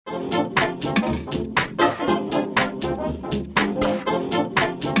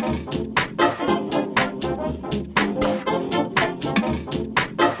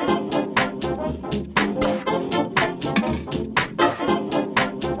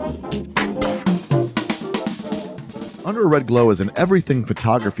Under a Red Glow is an everything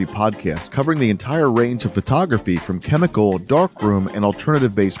photography podcast covering the entire range of photography from chemical, darkroom, and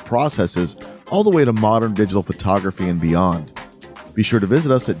alternative-based processes all the way to modern digital photography and beyond. Be sure to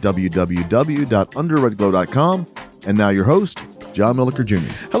visit us at www.underredglow.com. And now your host, John Milliker Jr.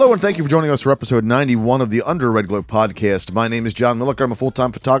 Hello, and thank you for joining us for episode 91 of the Under a Red Glow podcast. My name is John Milliker. I'm a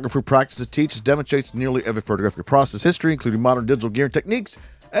full-time photographer who practices, teaches, demonstrates nearly every photographic process history, including modern digital gear and techniques.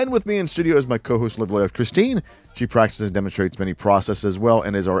 And with me in studio is my co-host, lovely wife, Christine. She practices and demonstrates many processes as well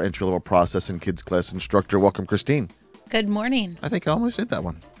and is our entry-level process and kids class instructor. Welcome, Christine. Good morning. I think I almost did that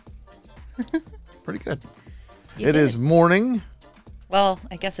one. Pretty good. It is morning. Well,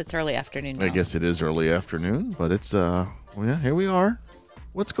 I guess it's early afternoon now. I guess it is early afternoon, but it's, well, yeah, here we are.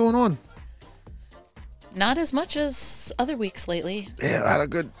 What's going on? Not as much as other weeks lately. Yeah, I had a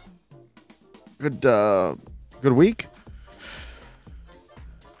good week.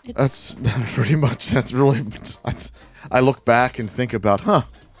 That's pretty much, I look back and think about,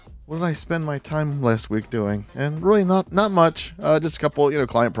 what did I spend my time last week doing? And really not much, just a couple,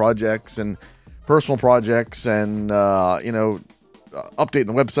 client projects and personal projects and, updating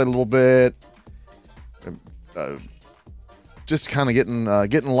the website a little bit, just kind of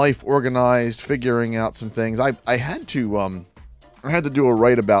getting life organized, figuring out some things. I had to do a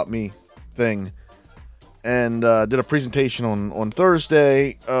write about me thing. And did a presentation on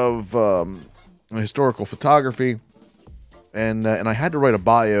Thursday of historical photography, and I had to write a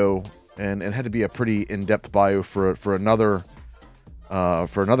bio, and it had to be a pretty in-depth bio for another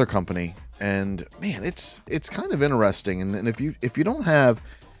company. And man, it's kind of interesting. And if you don't have,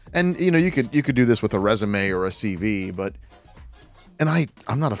 and you could do this with a resume or a CV, but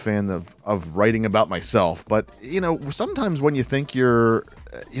I'm not a fan of writing about myself, but sometimes when you think you're,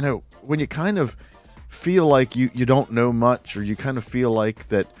 when you kind of feel like you don't know much, or you kind of feel like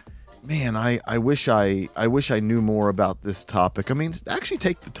that, man, I wish I knew more about this topic. I mean, actually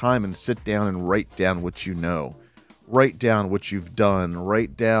take the time and sit down and write down what you know, write down what you've done,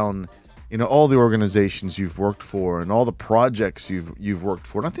 write down, all the organizations you've worked for and all the projects you've worked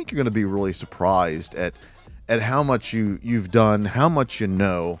for. And I think you're going to be really surprised at how much you've done, how much you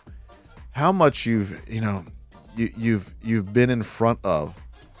know, how much you've been in front of.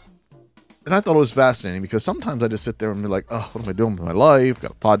 And I thought it was fascinating because sometimes I just sit there and be like, oh, what am I doing with my life?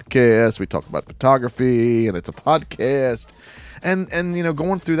 Got a podcast. We talk about photography and it's a podcast. And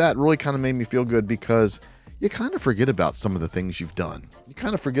going through that really kind of made me feel good because you kind of forget about some of the things you've done. You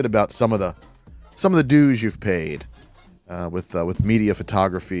kind of forget about some of the dues you've paid with media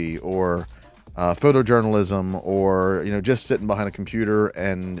photography or photojournalism, or just sitting behind a computer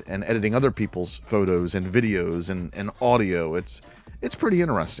and editing other people's photos and videos and audio. It's pretty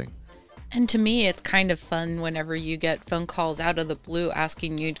interesting. And to me, it's kind of fun whenever you get phone calls out of the blue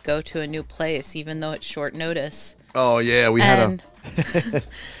asking you to go to a new place, even though it's short notice. Oh yeah, we had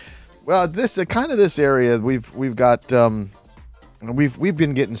well, this area we've got we've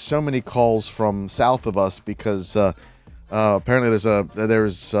been getting so many calls from south of us because apparently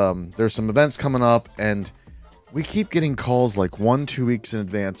there's some events coming up, and we keep getting calls like 1-2 weeks in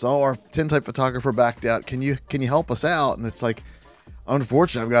advance. Oh, our tintype photographer backed out. Can you help us out? And it's like,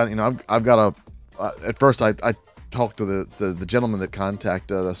 unfortunately, I've got at first I talked to the gentleman that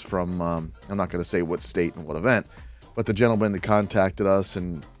contacted us from, I'm not going to say what state and what event, but the gentleman that contacted us,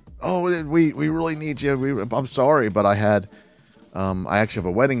 and we really need you. I'm sorry, but I actually have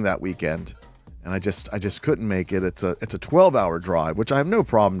a wedding that weekend, and I just couldn't make it. It's a 12-hour drive, which I have no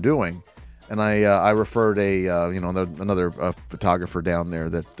problem doing. And I referred another photographer down there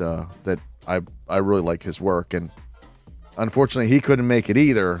that I really like his work, and unfortunately, he couldn't make it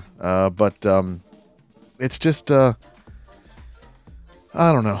either, but it's just, I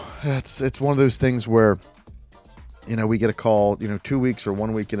don't know. It's one of those things where, we get a call, 2 weeks or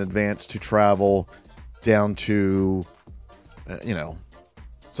 1 week in advance to travel down to,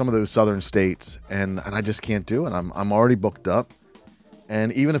 some of those southern states, and I just can't do it. I'm already booked up,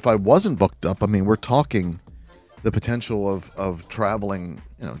 and even if I wasn't booked up, I mean, we're talking the potential of traveling,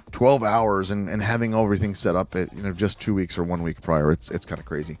 12 hours and having everything set up at, just 2 weeks or 1 week prior. It's kind of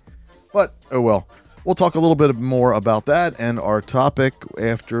crazy, but oh well. We'll talk a little bit more about that and our topic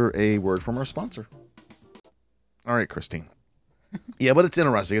after a word from our sponsor. All right, Christine. Yeah, but it's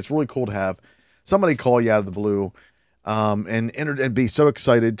interesting. It's really cool to have somebody call you out of the blue, and be so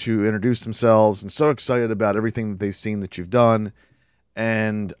excited to introduce themselves and so excited about everything that they've seen that you've done.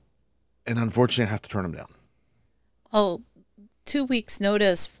 And and unfortunately I have to turn them down. Oh, 2 weeks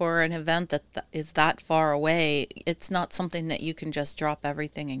notice for an event that is that far away, it's not something that you can just drop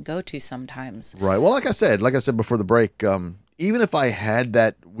everything and go to sometimes. Right. Well, like I said before the break, even if I had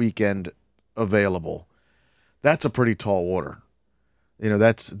that weekend available, that's a pretty tall order.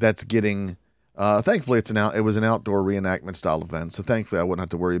 That's getting. Thankfully, it was an outdoor reenactment style event, so thankfully I wouldn't have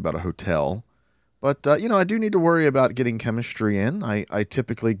to worry about a hotel. But I do need to worry about getting chemistry in. I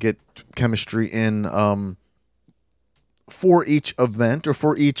typically get chemistry in for each event or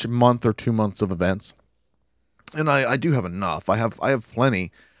for each month or 2 months of events, and I do have enough. I have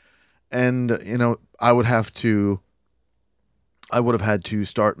plenty, and I would have had to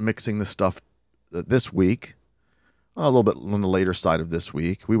start mixing the stuff this week, a little bit on the later side of this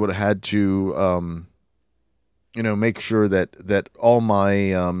week. We would have had to, make sure that all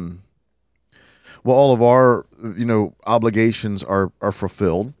my, all of our, obligations are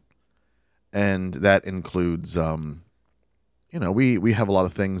fulfilled, and that includes, we have a lot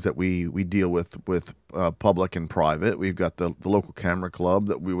of things that we deal with public and private. We've got the local camera club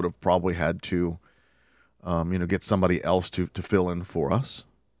that we would have probably had to, get somebody else to fill in for us,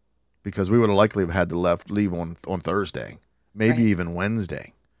 because we would have likely had to leave on Thursday, maybe Right. even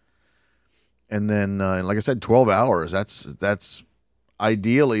Wednesday. And then, like I said, 12 hours. That's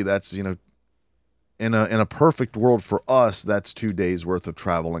ideally that's in a perfect world for us, that's 2 days worth of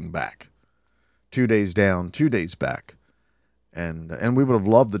traveling back, 2 days down, 2 days back, and we would have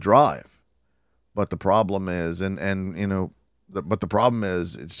loved the drive, but the problem is, but the problem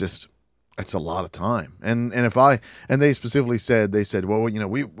is, it's a lot of time. And they specifically said, well,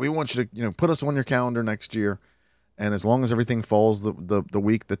 we want you to, put us on your calendar next year. And as long as everything falls the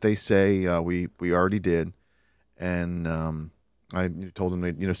week that they say, we already did. And I told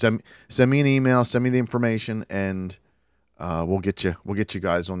them, send me an email, send me the information, and we'll get you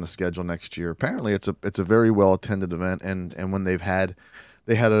guys on the schedule next year. Apparently it's a very well attended event. And when they had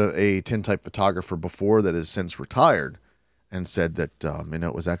a tintype photographer before that has since retired, and said that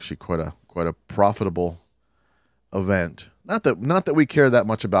it was actually quite a profitable event. Not that we care that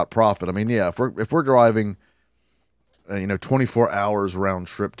much about profit. I mean, yeah, if we're driving 24 hours round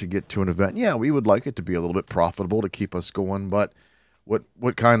trip to get to an event, yeah, we would like it to be a little bit profitable to keep us going. But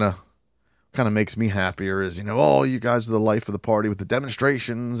what kind of makes me happier is, oh, you guys are the life of the party with the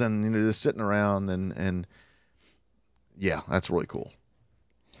demonstrations and just sitting around and yeah, that's really cool.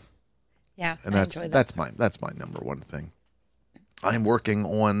 Yeah, and that's my number one thing. I'm working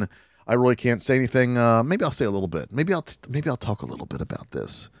on. I really can't say anything. Maybe I'll say a little bit. Maybe I'll talk a little bit about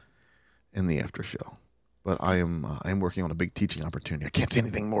this in the after show. But I am working on a big teaching opportunity. I can't say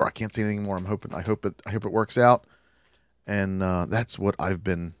anything more. I hope it works out. And that's what I've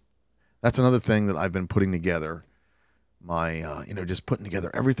been. That's another thing that I've been putting together. My just putting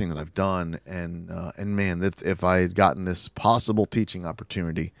together everything that I've done. And man, if I had gotten this possible teaching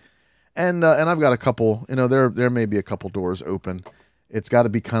opportunity. And I've got a couple, there may be a couple doors open. It's got to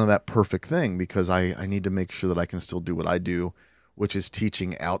be kind of that perfect thing, because I need to make sure that I can still do what I do, which is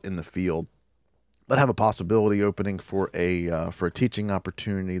teaching out in the field, but have a possibility opening for a teaching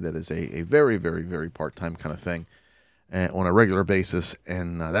opportunity that is a very, very, very part-time kind of thing on a regular basis.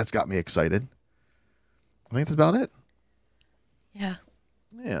 And that's got me excited. I think that's about it. Yeah.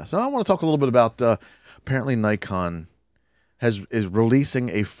 Yeah. So I want to talk a little bit about apparently Nikon is releasing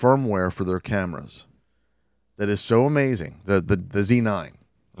a firmware for their cameras that is so amazing. The Z9.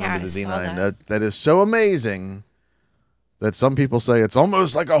 Yeah, the Z9. I saw that. That is so amazing that some people say it's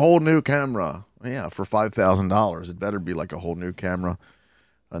almost like a whole new camera. Yeah, for $5,000, it better be like a whole new camera,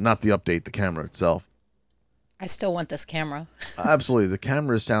 not the update, the camera itself. I still want this camera. Absolutely, the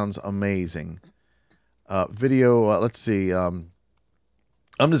camera sounds amazing. Video. Let's see. I'm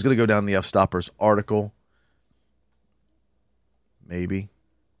just gonna go down the F-Stoppers article. Maybe.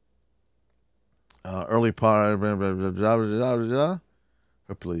 Early part.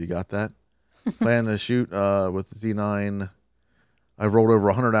 Hopefully you got that. Plan to shoot with the Z9. I've rolled over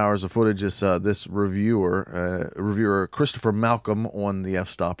 100 hours of footage. This reviewer Christopher Malcolm on the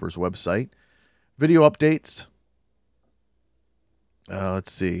F-Stoppers website. Video updates.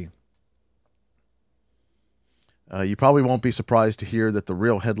 Let's see. You probably won't be surprised to hear that the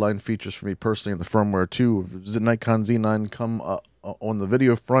real headline features for me personally in the firmware 2 of the Nikon Z9 come on the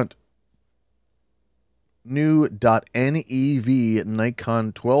video front. New .NEV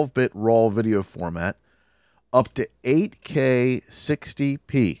Nikon 12-bit RAW video format, up to 8K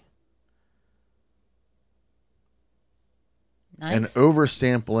 60p. Nice. And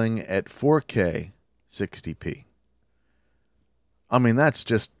oversampling at 4K 60p. I mean, that's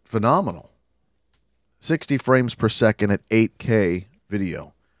just phenomenal. 60 frames per second at 8K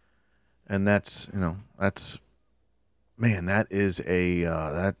video. And that's, that's, man, that is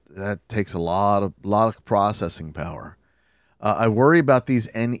that takes a lot of processing power. I worry about these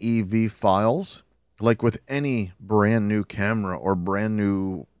NEV files, like with any brand new camera or brand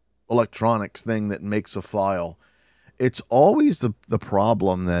new electronics thing that makes a file. It's always the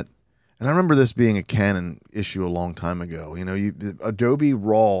problem that, and I remember this being a Canon issue a long time ago. Adobe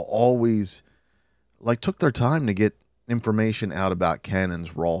RAW always took their time to get information out about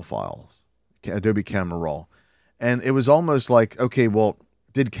Canon's RAW files, Adobe Camera RAW. And it was almost like, okay, well,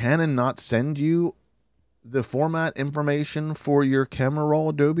 did Canon not send you the format information for your camera RAW,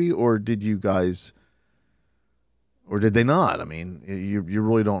 Adobe, or did you guys, or did they not? I mean, you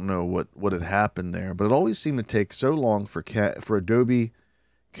really don't know what had happened there, but it always seemed to take so long for Adobe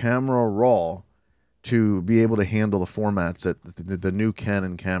Camera RAW to be able to handle the formats that the new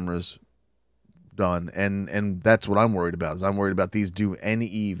Canon cameras done, and that's what I'm worried about. Is I'm worried about these new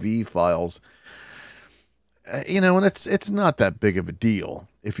NEV files. And it's not that big of a deal.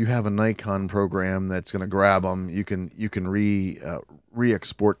 If you have a Nikon program that's going to grab them, you can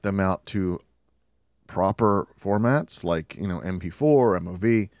re-export them out to proper formats like MP4,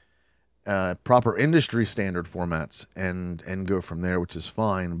 MOV, proper industry standard formats, and go from there, which is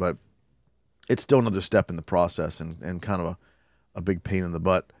fine. But it's still another step in the process and kind of a big pain in the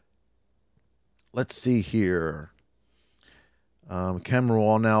butt. Let's see here. Camera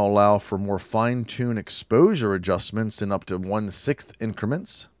will now allow for more fine-tuned exposure adjustments in up to 1/6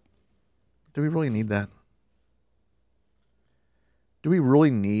 increments. Do we really need that? Do we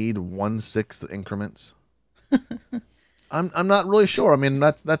really need 1/6 increments? I'm not really sure. I mean,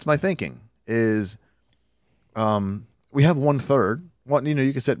 that's my thinking. Is we have 1/3.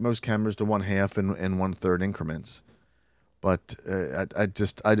 You can set most cameras to 1/2 and 1/3 increments. But I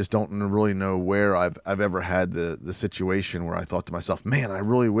just don't really know where I've ever had the situation where I thought to myself, man, I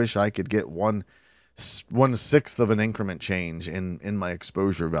really wish I could get 1/6 of an increment change in my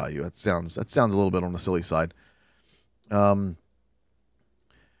exposure value. That sounds a little bit on the silly side. The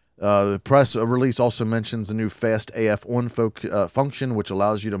press release also mentions a new fast AF on function, which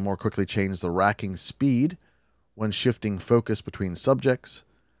allows you to more quickly change the racking speed when shifting focus between subjects.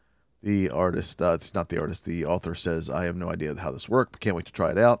 The author says, I have no idea how this works, but can't wait to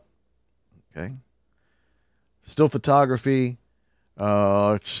try it out. Okay. Still photography.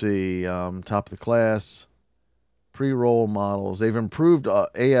 Let's see. Top of the class. Pre-roll models. They've improved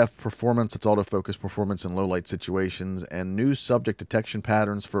AF performance, its autofocus performance in low light situations, and new subject detection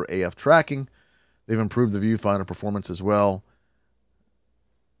patterns for AF tracking. They've improved the viewfinder performance as well.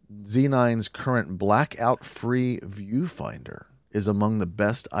 Z9's current blackout-free viewfinder is among the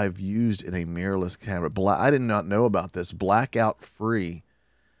best I've used in a mirrorless camera. I did not know about this. Blackout free.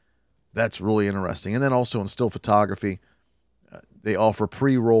 That's really interesting. And then also in still photography, they offer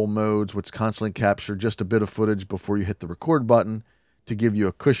pre-roll modes, which constantly capture just a bit of footage before you hit the record button to give you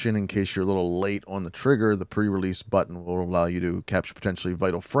a cushion in case you're a little late on the trigger. The pre-release button will allow you to capture potentially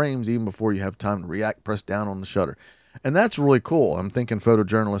vital frames even before you have time to react. Press down on the shutter. And that's really cool. I'm thinking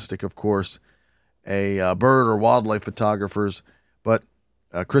photojournalistic, of course, a bird or wildlife photographers. But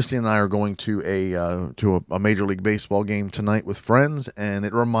Christy and I are going to a Major League Baseball game tonight with friends, and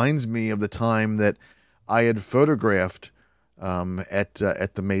it reminds me of the time that I had photographed at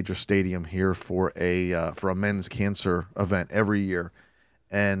the major stadium here for a men's cancer event every year,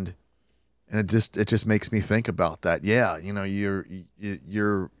 and it just makes me think about that. Yeah, you're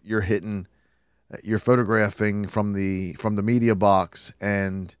hitting, you're photographing from the media box,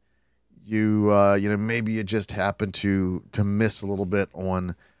 and maybe you just happen to miss a little bit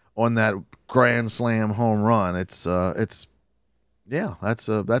on that grand slam home run. That's a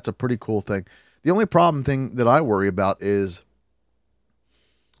pretty cool thing. The only thing that I worry about is,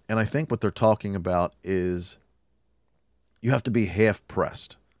 and I think what they're talking about is, you have to be half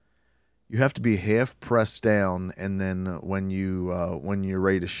pressed. You have to be half pressed down, and then when you're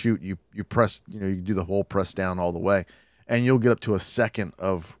ready to shoot, you press, you do the whole press down all the way, and you'll get up to a second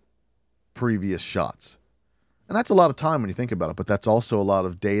of previous shots. And that's a lot of time when you think about it, but that's also a lot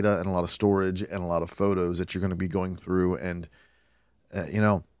of data and a lot of storage and a lot of photos that you're going to be going through. And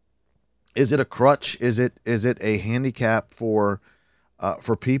is it a crutch? Is it a handicap for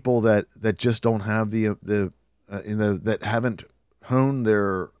people that just don't have that haven't honed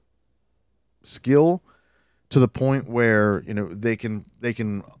their skill to the point where they can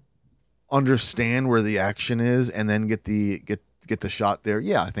understand where the action is and then get the shot there?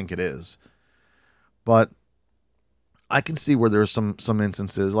 Yeah, I think it is. But I can see where there's some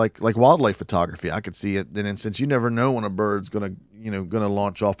instances like wildlife photography. I could see it an instance. You never know when a bird's gonna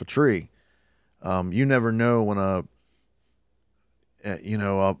launch off a tree. You never know when you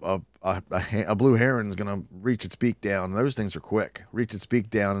know, a blue heron is going to reach its beak down. Those things are quick. Reach its beak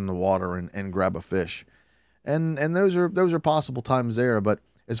down in the water and grab a fish, and those are possible times there. But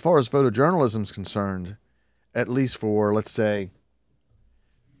as far as photojournalism is concerned, at least for, let's say,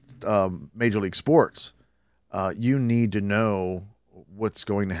 Major League Sports, you need to know what's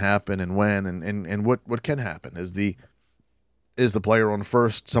going to happen and when, and what can happen. Is the player on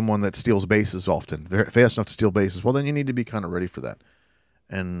first someone that steals bases often? They're fast enough to steal bases. Well, then you need to be kind of ready for that.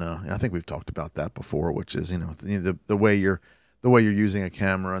 And I think we've talked about that before, which is, you know, the way you're using a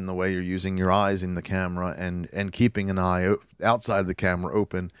camera and the way you're using your eyes in the camera and keeping an eye outside the camera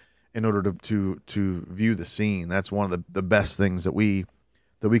open in order to view the scene. That's one of the best things that we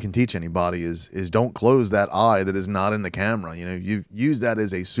can teach anybody is don't close that eye that is not in the camera. You know, you use that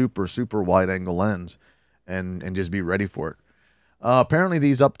as a super wide angle lens and just be ready for it. Apparently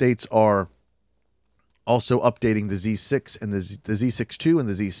these updates are also updating the Z6 and the Z6 II and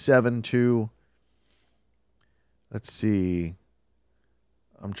the Z7 II. Let's see.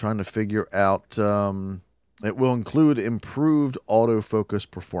 I'm trying to figure out. It will include improved autofocus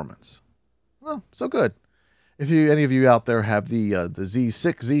performance. Well, so good. If any of you out there have the Z6,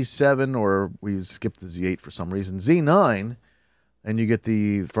 Z7, or we skipped the Z8 for some reason, Z9, and you get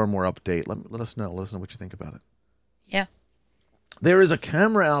the firmware update, let us know. Let us know what you think about it. Yeah. There is a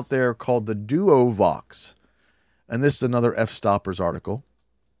camera out there called the DuoVox, and this is another F-Stoppers article.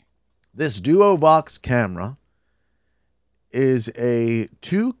 This DuoVox camera is a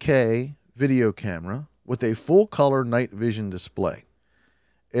 2K video camera with a full-color night vision display.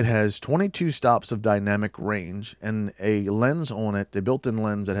 It has 22 stops of dynamic range and a lens on it, the built-in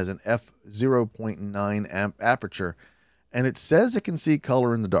lens that has an f/0.9 aperture, and it says it can see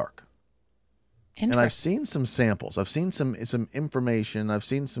color in the dark. And I've seen some samples. I've seen some information. I've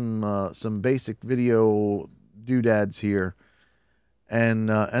seen some basic video doodads here, and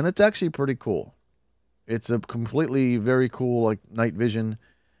it's actually pretty cool. It's a completely very cool like night vision.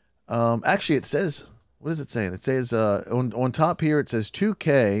 Actually, it says, what is it saying? It says on top here it says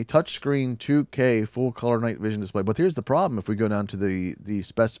 2K touchscreen 2K full color night vision display. But here's the problem: if we go down to the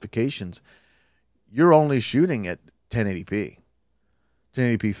specifications, you're only shooting at 1080p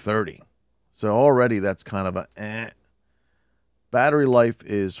 30. So already that's kind of a Battery life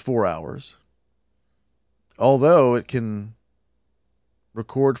is 4 hours. Although it can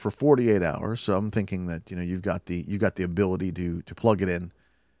record for 48 hours, so I'm thinking that, you know, you've got the ability to plug it in.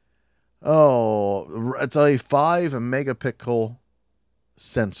 Oh, it's a 5 megapixel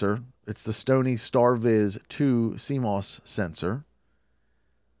sensor. It's the Sony StarViz 2 CMOS sensor.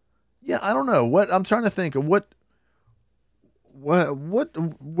 Yeah, I don't know. What I'm trying to think of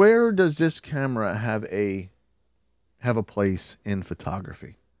where does this camera have a place in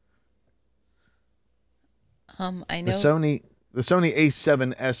photography? I know the Sony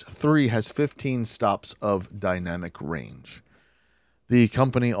A7S III has 15 stops of dynamic range. The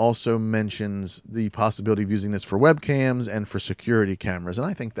company also mentions the possibility of using this for webcams and for security cameras, and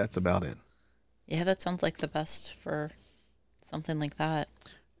I think that's about it. Yeah, that sounds like the best for something like that.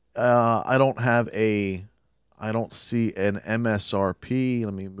 I don't see an MSRP.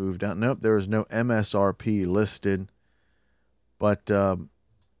 Let me move down. Nope, there is no MSRP listed. But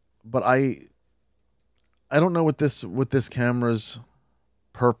I don't know what this camera's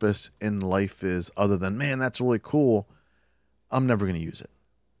purpose in life is, other than, man, that's really cool. I'm never going to use it.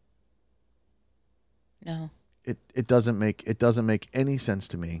 No. It doesn't make any sense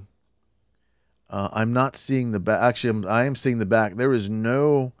to me. I'm not seeing the back. Actually, I am seeing the back. There's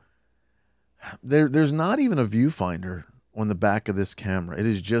not even a viewfinder on the back of this camera. It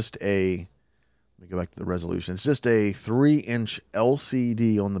is just a, let me go back to the resolution. It's just a 3-inch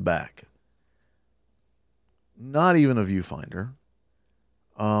LCD on the back. Not even a viewfinder.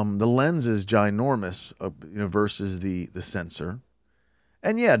 The lens is ginormous, versus the sensor.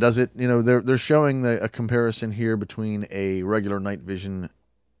 And yeah, does it, they're showing a comparison here between a regular night vision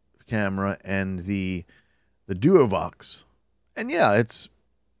camera and the DuoVox. And yeah,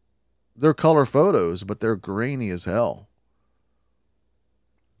 they're color photos, but they're grainy as hell.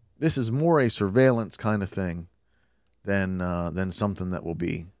 This is more a surveillance kind of thing than something that will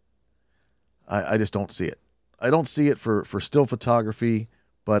be. I just don't see it. I don't see it for still photography,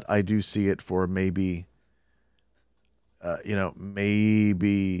 but I do see it for maybe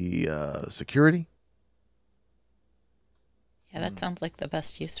security. Yeah, that sounds like the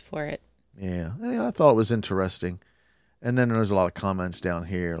best use for it. Yeah, I thought it was interesting. And then there's a lot of comments down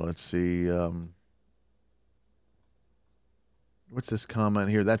here. Let's see. What's this comment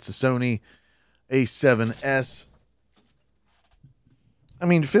here? That's the Sony A7S. I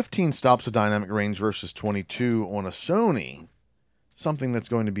mean, 15 stops of dynamic range versus 22 on a Sony. something that's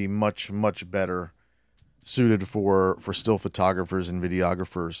going to be much, much better suited for still photographers and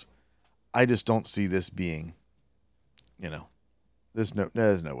videographers. I just don't see this being, there's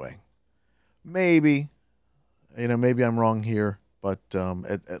no way. Maybe, maybe I'm wrong here, but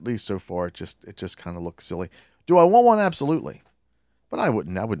at least so far, it just kind of looks silly. Do I want one? Absolutely. But I would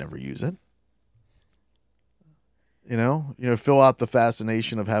never use it. Fill out the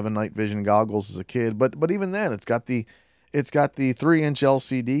fascination of having night vision goggles as a kid, but even then, it's got the 3-inch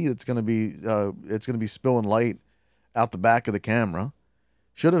LCD that's going to be spilling light out the back of the camera.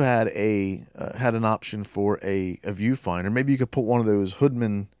 Should have had had an option for a viewfinder. Maybe you could put one of those hood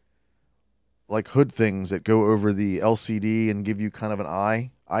things that go over the LCD and give you kind of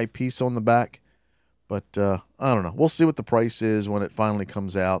an eyepiece on the back. But I don't know. We'll see what the price is when it finally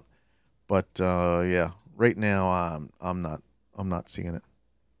comes out. But yeah, right now I'm not seeing it.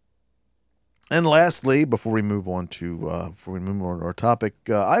 And lastly, before we move on to our topic,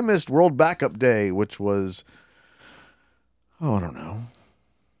 I missed World Backup Day, which was, I don't know,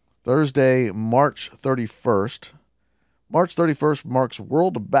 Thursday, March 31st. March 31st marks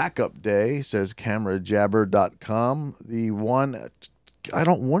World Backup Day, says camerajabber.com. I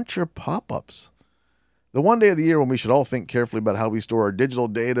don't want your pop-ups. The one day of the year when we should all think carefully about how we store our digital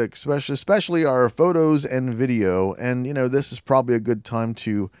data, especially our photos and video. And, this is probably a good time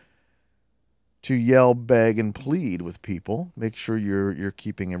to yell, beg, and plead with people. Make sure you're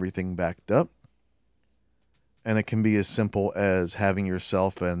keeping everything backed up. And it can be as simple as having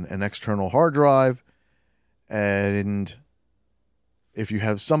yourself an external hard drive. And if you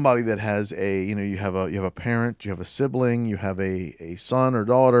have somebody that has you have a parent, you have a sibling, you have a son or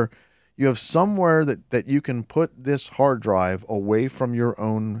daughter, you have somewhere that you can put this hard drive away from your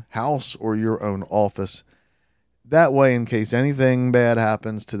own house or your own office. That way, in case anything bad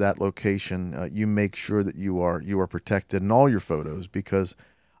happens to that location, you make sure that you are protected in all your photos. Because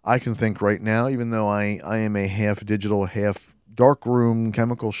I can think right now, even though I am a half digital, half dark room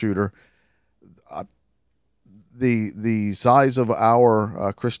chemical shooter, the size of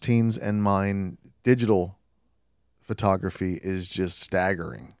our Christine's and mine digital photography is just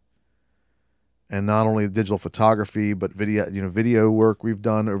staggering. And not only digital photography, but video work we've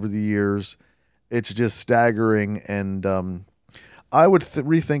done over the years. It's just staggering, and I would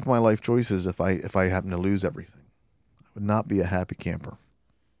rethink my life choices if I happen to lose everything. I would not be a happy camper.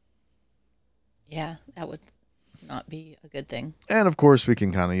 Yeah, that would not be a good thing. And of course, we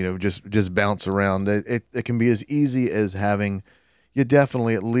can kind of just bounce around. It can be as easy as having. You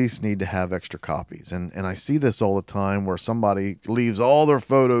definitely at least need to have extra copies, and I see this all the time where somebody leaves all their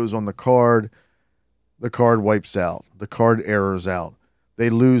photos on the card. The card wipes out. The card errors out. They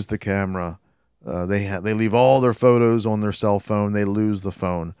lose the camera. They leave all their photos on their cell phone. They lose the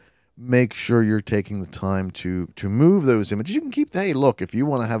phone. Make sure you're taking the time to move those images. You can keep. Hey, look, if you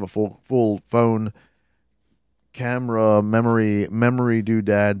want to have a full phone camera memory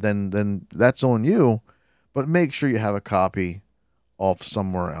doodad, then that's on you. But make sure you have a copy off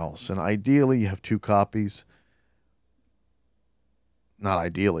somewhere else, and ideally you have 2 copies. Not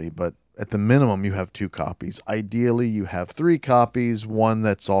ideally, but at the minimum you have 2 copies. Ideally you have 3 copies, one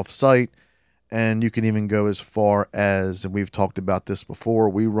that's off-site. And you can even go as far as, and we've talked about this before,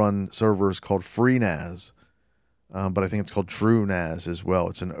 we run servers called FreeNAS, but I think it's called TrueNAS as well.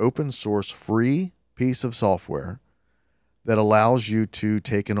 It's an open source free piece of software that allows you to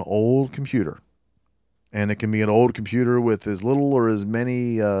take an old computer, and it can be an old computer with as little or as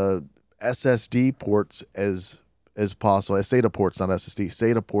many SSD ports as possible. SATA ports, not SSD,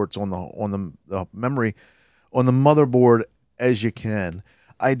 SATA ports on the memory, on the motherboard as you can.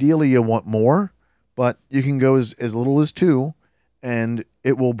 Ideally, you want more, but you can go as little as 2, and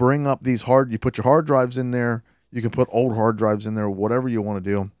it will bring up these you put your hard drives in there. You can put old hard drives in there, whatever you want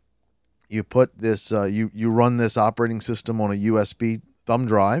to do. You put this, you run this operating system on a USB thumb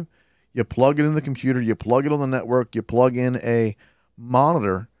drive. You plug it in the computer. You plug it on the network. You plug in a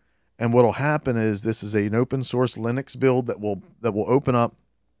monitor, and what will happen is this is an open source Linux build that will open up.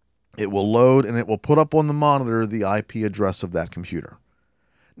 It will load, and it will put up on the monitor the IP address of that computer.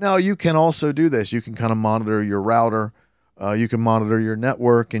 Now, you can also do this. You can kind of monitor your router. You can monitor your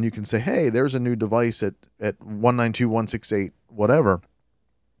network, and you can say, hey, there's a new device at 192.168, whatever.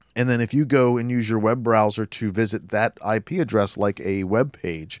 And then if you go and use your web browser to visit that IP address like a web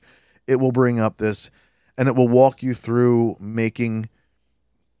page, it will bring up this, and it will walk you through making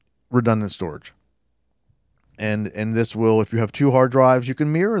redundant storage. And this will, if you have 2 hard drives, you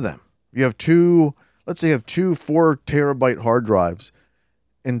can mirror them. You have let's say you have 2 4-terabyte hard drives.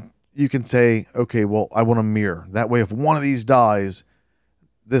 And you can say, okay, well, I want to mirror. That way, if one of these dies,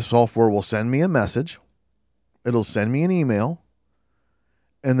 this software will send me a message. It'll send me an email.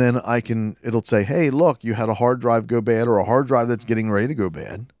 And then it'll say, hey, look, you had a hard drive go bad or a hard drive that's getting ready to go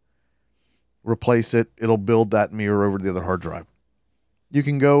bad. Replace it. It'll build that mirror over to the other hard drive. You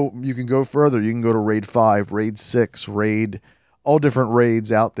can go further. You can go to RAID 5, RAID 6, RAID, all different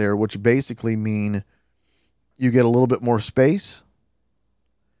RAIDs out there, which basically mean you get a little bit more space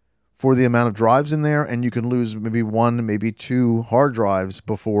for the amount of drives in there, and you can lose maybe one, maybe two hard drives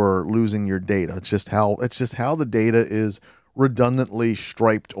before losing your data. It's just how the data is redundantly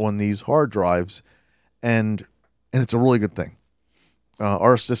striped on these hard drives, and it's a really good thing.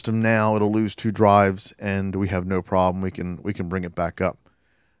 Our system now, it'll lose 2 drives and we have no problem. We can bring it back up.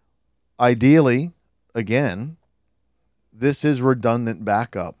 Ideally, again, this is redundant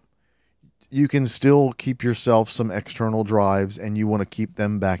backup. You can still keep yourself some external drives and you want to keep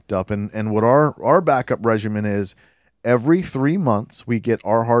them backed up. And what our backup regimen is, every 3 months we get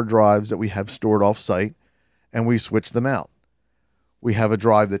our hard drives that we have stored off site and we switch them out. We have a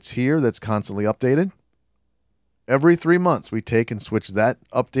drive that's here that's constantly updated. Every 3 months, we take and switch that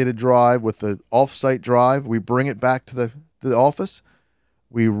updated drive with the off-site drive. We bring it back to the office.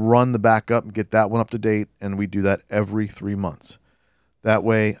 We run the backup and get that one up to date, and we do that every 3 months. That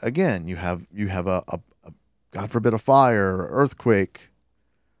way, again, you have a God forbid, a fire, earthquake,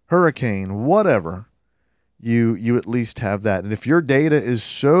 hurricane, whatever. You at least have that. And if your data is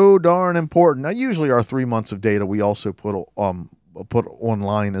so darn important, now usually our 3 months of data we also put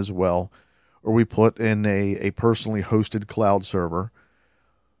online as well, or we put in a personally hosted cloud server.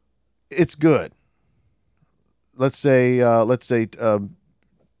 It's good. Let's say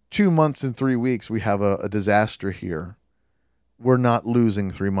 2 months and 3 weeks we have a disaster here. We're not losing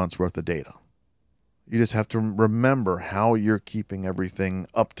 3 months worth of data. You just have to remember how you're keeping everything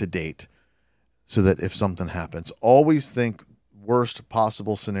up to date so that if something happens, always think worst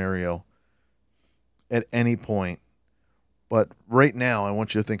possible scenario at any point. But right now, I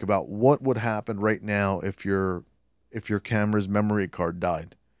want you to think about what would happen right now if your camera's memory card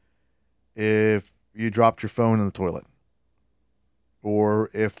died, if you dropped your phone in the toilet, or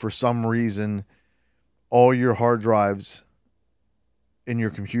if for some reason all your hard drives in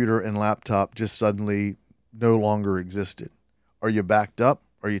your computer and laptop just suddenly no longer existed. Are you backed up?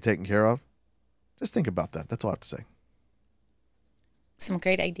 Are you taken care of? Just think about that. That's all I have to say. Some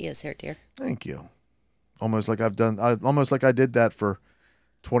great ideas here, dear. Thank you. Almost like I did that for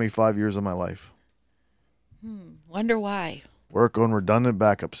 25 years of my life. Wonder why. Work on redundant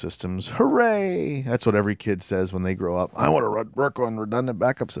backup systems. Hooray! That's what every kid says when they grow up. I want to work on redundant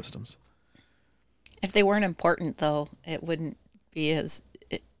backup systems. If they weren't important, though, it wouldn't be as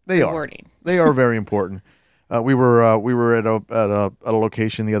they rewarding. They are very important. We were at a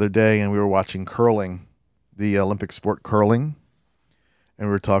location the other day, and we were watching curling, the Olympic sport curling. And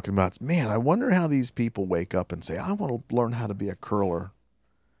we were talking about, man, I wonder how these people wake up and say, I want to learn how to be a curler.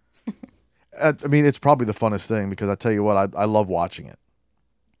 I mean, it's probably the funnest thing because I tell you what, I love watching it.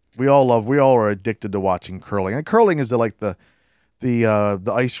 We all are addicted to watching curling. And curling is like the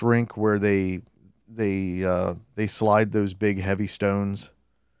ice rink where they slide those big heavy stones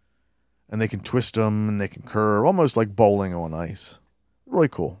and they can twist them and they can curve, almost like bowling on ice. Really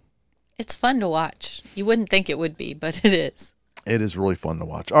cool. It's fun to watch. You wouldn't think it would be, but it is. It is really fun to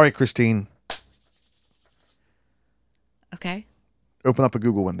watch. All right, Christine. Okay. Open up a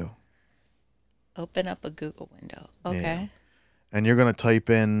Google window. Open up a Google window. Okay. Yeah. And you're going to type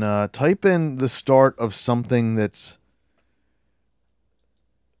in the start of something that's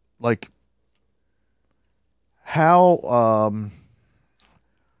like how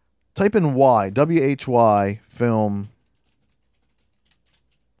type in WHY film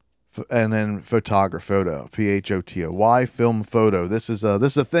and then photo, PHOTO. Why film photo? This is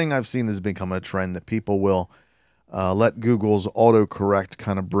a thing I've seen that's become a trend that people will let Google's autocorrect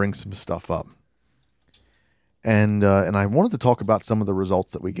kind of bring some stuff up. And I wanted to talk about some of the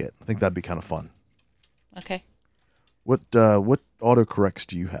results that we get. I think that'd be kind of fun. Okay. What autocorrects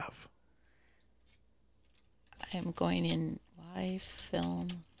do you have? I'm going in why film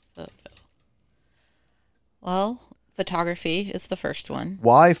photo. Well, photography is the first one.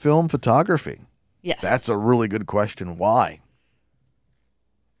 Why film photography? Yes. That's a really good question. Why?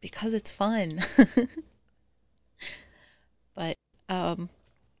 Because it's fun. But what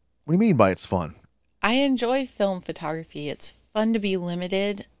do you mean by it's fun? I enjoy film photography. It's fun to be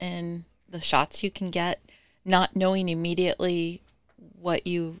limited in the shots you can get, not knowing immediately what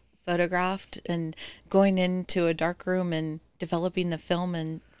you photographed and going into a dark room and developing the film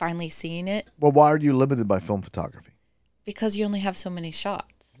and finally seeing it. Well, why are you limited by film photography? Because you only have so many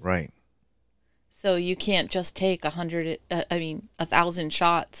shots. Right. So you can't just take 1,000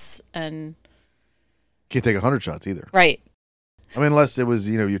 shots and... Can't take 100 shots either. Right. I mean, unless it was,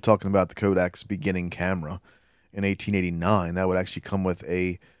 you're talking about the Kodak's beginning camera in 1889, that would actually come with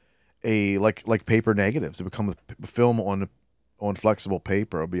a like paper negatives. It would come with film on flexible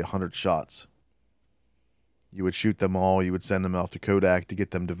paper. It would be 100 shots. You would shoot them all. You would send them off to Kodak to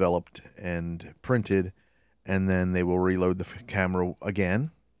get them developed and printed, and then they will reload the camera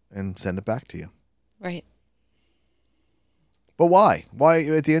again and send it back to you. Right. But why? Why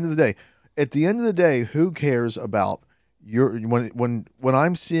at the end of the day? At the end of the day, who cares about when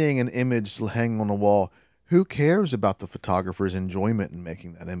I'm seeing an image hanging on the wall, who cares about the photographer's enjoyment in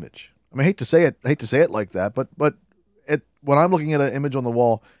making that image? I mean, I hate to say it like that, but when I'm looking at an image on the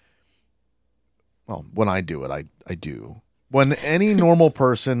wall, well, when I do it, I do. When any normal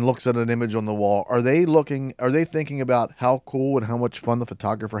person looks at an image on the wall, are they thinking about how cool and how much fun the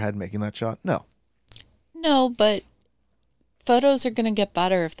photographer had making that shot? No. No, but photos are going to get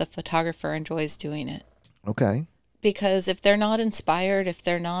better if the photographer enjoys doing it. Okay. Because if they're not inspired, if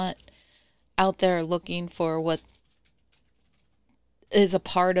they're not out there looking for what is a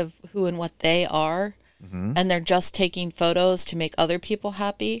part of who and what they are, mm-hmm. and they're just taking photos to make other people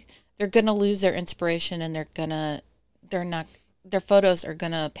happy, they're going to lose their inspiration, and their photos are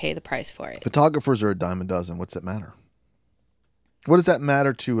going to pay the price for it. Photographers are a dime a dozen. What's that matter? What does that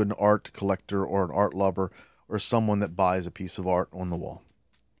matter to an art collector or an art lover or someone that buys a piece of art on the wall?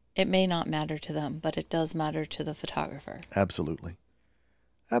 It may not matter to them, but it does matter to the photographer. Absolutely.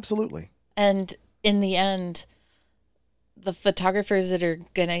 Absolutely. And in the end, the photographers that are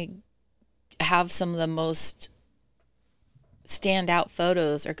going to have some of the most standout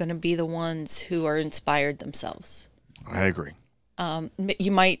photos are going to be the ones who are inspired themselves. I agree.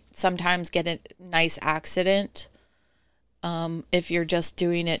 You might sometimes get a nice accident if you're just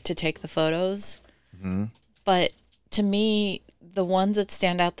doing it to take the photos. Mm-hmm. But to me, the ones that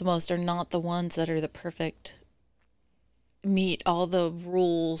stand out the most are not the ones that are the perfect, meet all the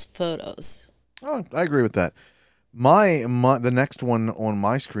rules photos. Oh, I agree with that. The next one on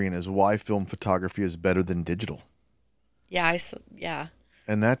my screen is why film photography is better than digital. Yeah,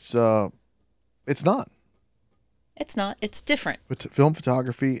 And that's it's not. It's not. It's different. But film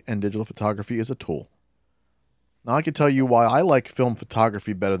photography and digital photography is a tool. Now I can tell you why I like film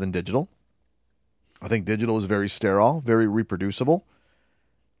photography better than digital. I think digital is very sterile, very reproducible.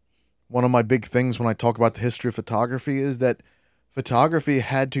 One of my big things when I talk about the history of photography is that photography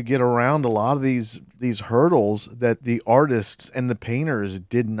had to get around a lot of these hurdles that the artists and the painters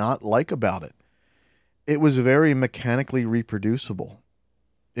did not like about it. It was very mechanically reproducible.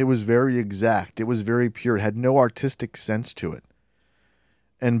 It was very exact. It was very pure. It had no artistic sense to it.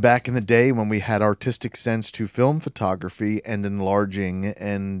 And back in the day when we had artistic sense to film photography and enlarging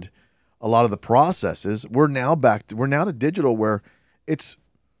and a lot of the processes, we're now to digital where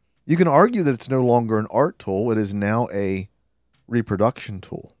you can argue that it's no longer an art tool. It is now a reproduction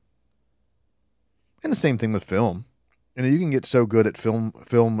tool. And the same thing with film. You can get so good at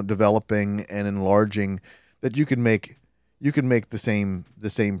film developing and enlarging that you can make the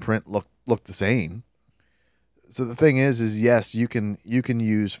same print look the same. So the thing is yes, you can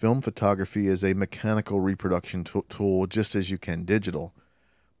use film photography as a mechanical reproduction tool just as you can digital.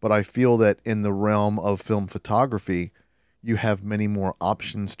 But I feel that in the realm of film photography, you have many more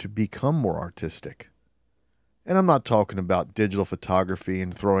options to become more artistic. And I'm not talking about digital photography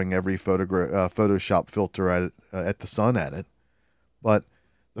and throwing every Photoshop filter at the sun at it, but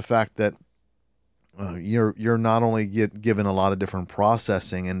the fact that you're not only given a lot of different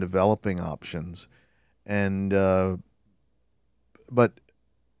processing and developing options, and but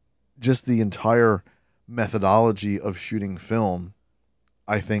just the entire methodology of shooting film,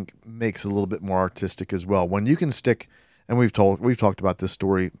 I think makes it a little bit more artistic as well. When you can stick, and we've talked about this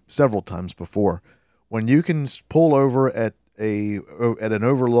story several times before, when you can pull over at an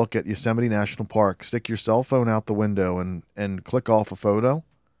overlook at Yosemite National Park, stick your cell phone out the window and click off a photo,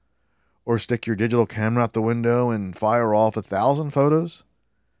 or stick your digital camera out the window and fire off 1,000 photos,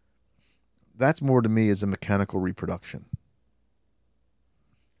 that's more to me as a mechanical reproduction.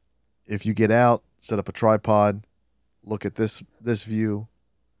 If you get out, set up a tripod, look at this view,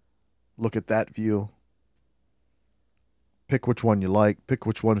 look at that view, pick which one you like, pick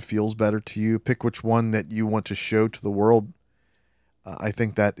which one feels better to you, pick which one that you want to show to the world. I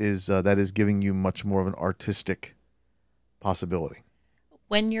think that is giving you much more of an artistic possibility.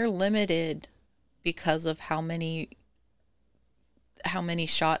 When you're limited because of how many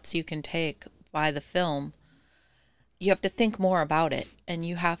shots you can take by the film, you have to think more about it, and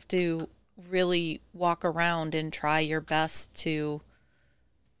you have to really walk around and try your best to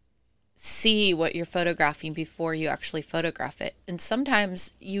see what you're photographing before you actually photograph it. And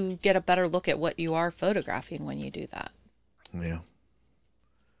sometimes you get a better look at what you are photographing when you do that. Yeah.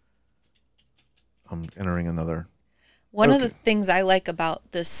 I'm entering another. One of the things I like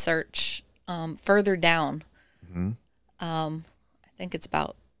about this search, further down, I think it's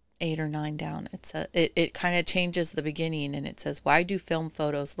about 8 or 9 down. It kind of changes the beginning, and it says, "Why do film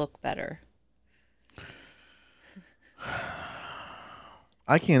photos look better?"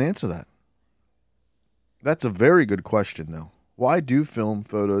 I can't answer that. That's a very good question, though. Why do film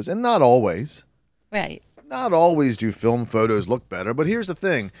photos, and not always, Right? not always do film photos look better, but here's the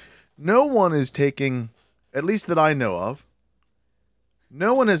thing. No one is taking, at least that I know of,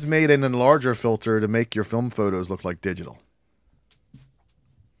 no one has made an enlarger filter to make your film photos look like digital.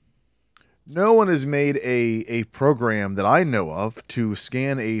 No one has made a program that I know of to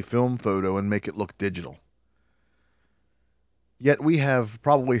scan a film photo and make it look digital. Yet we have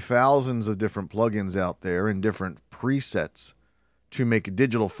probably thousands of different plugins out there and different presets to make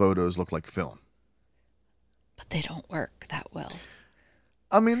digital photos look like film. But they don't work that well.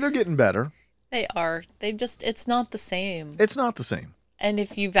 I mean, they're getting better. They are. It's not the same. It's not the same. And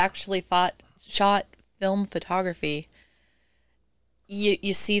if you've actually shot film photography,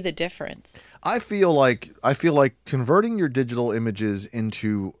 you see the difference. I feel like converting your digital images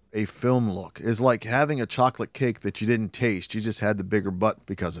into a film look is like having a chocolate cake that you didn't taste. You just had the bigger butt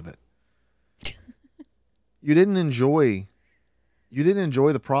because of it. You didn't enjoy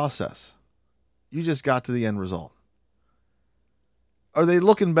the process. You just got to the end result. Are they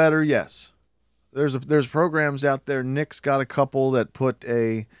looking better? Yes. There's programs out there. Nick's got a couple that put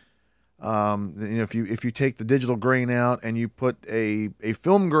a if you take the digital grain out and you put a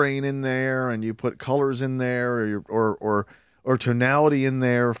film grain in there and you put colors in there or tonality in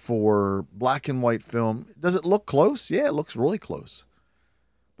there for black and white film, does it look close? Yeah, it looks really close.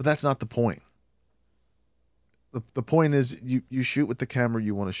 But that's not the point. The point is you shoot with the camera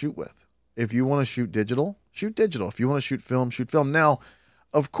you want to shoot with. If you want to shoot digital, shoot digital. If you want to shoot film, shoot film. Now,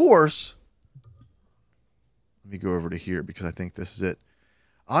 of course, let me go over to here because I think this is it.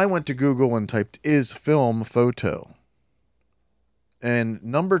 I went to Google and typed, "Is film photo?" And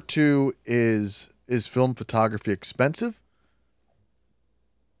number 2 is film photography expensive?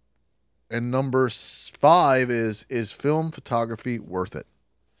 And number 5 is film photography worth it?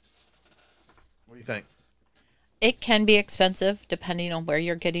 What do you think? It can be expensive depending on where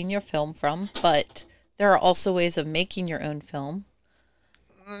you're getting your film from, but there are also ways of making your own film.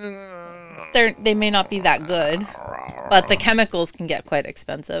 They may not be that good, but the chemicals can get quite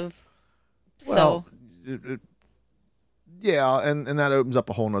expensive. Well, yeah, and that opens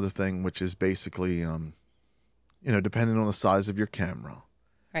up a whole other thing, which is basically, depending on the size of your camera.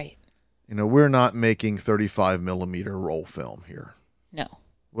 Right. We're not making 35 millimeter roll film here. No.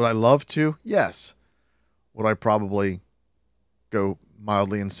 Would I love to? Yes. Would I probably go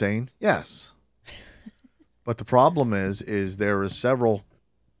mildly insane? Yes. But the problem is there are several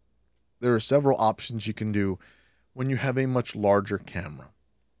options you can do when you have a much larger camera.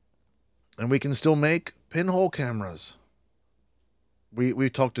 And we can still make pinhole cameras. We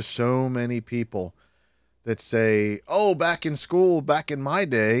talked to so many people that say, "Oh, back in school, back in my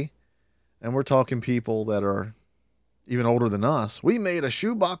day," and we're talking people that are even older than us, "We made a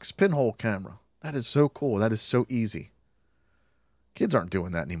shoebox pinhole camera." That is so cool. That is so easy. Kids aren't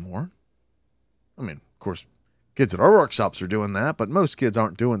doing that anymore. I mean, of course, kids at our workshops are doing that, but most kids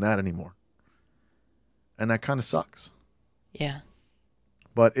aren't doing that anymore. And that kind of sucks. Yeah.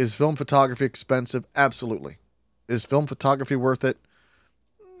 But is film photography expensive? Absolutely. Is film photography worth it?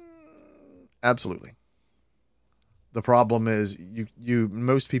 Absolutely. The problem is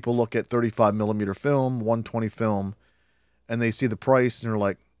most people look at 35 millimeter film, 120 film, and they see the price and they're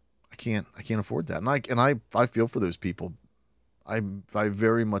like, I can't afford that. And I feel for those people. I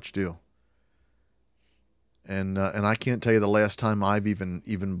very much do. And I can't tell you the last time I've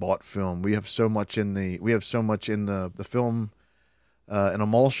even bought film. We have so much in the film an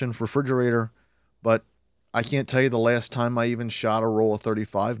emulsion refrigerator, but I can't tell you the last time I even shot a roll of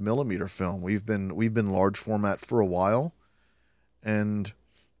 35 millimeter film. We've been large format for a while, and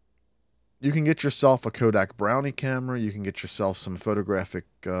you can get yourself a Kodak Brownie camera. You can get yourself some photographic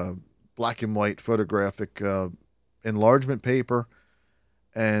black and white photographic enlargement paper,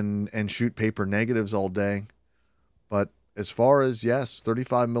 and shoot paper negatives all day. But as far as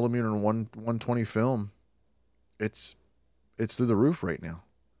 35 millimeter and 120 film, it's through the roof right now.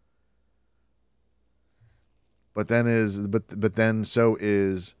 But then so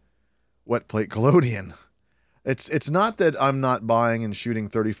is wet plate collodion. It's not that I'm not buying and shooting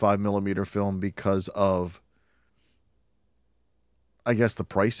 35 millimeter film because of, I guess, the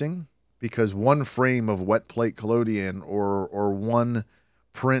pricing, because one frame of wet plate collodion or one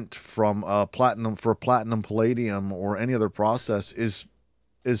print from platinum palladium or any other process is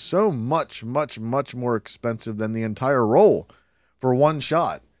so much more expensive than the entire roll for one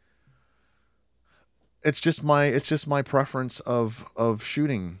shot. It's just my preference of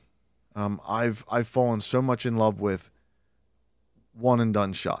shooting. I've fallen so much in love with one and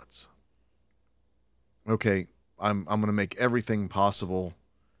done shots. Okay, I'm going to make everything possible.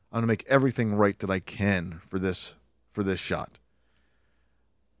 I'm going to make everything right that I can for this shot.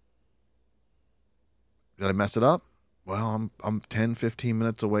 Did I mess it up? Well, I'm 10, 15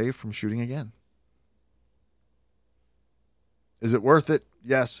 minutes away from shooting again. Is it worth it?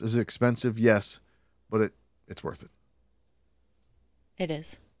 Yes. Is it expensive? Yes. But it's worth it. It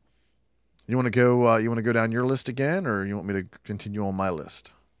is. You want to go down your list again, or you want me to continue on my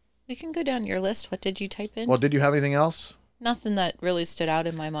list? We can go down your list. What did you type in? Well, did you have anything else? Nothing that really stood out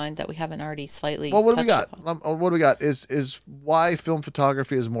in my mind that we haven't already slightly. Well, what do we got? What do we got? Is why film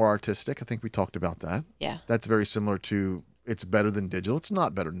photography is more artistic. I think we talked about that. Yeah. That's very similar to it's better than digital. It's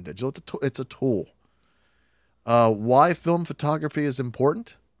not better than digital. It's a tool. Why film photography is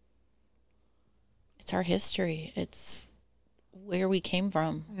important? It's our history. It's where we came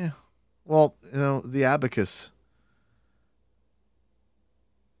from. Yeah. Well, the abacus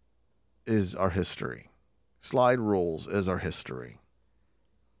is our history. Slide rules is our history.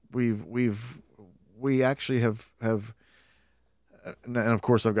 We actually have, and of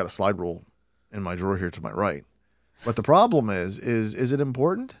course I've got a slide rule in my drawer here to my right. But the problem is it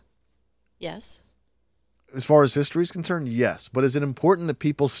important? Yes. As far as history is concerned, yes. But is it important that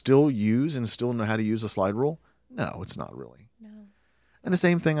people still use and still know how to use a slide rule? No, it's not really. No. And the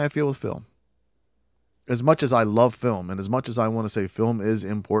same thing I feel with film. As much as I love film and as much as I want to say film is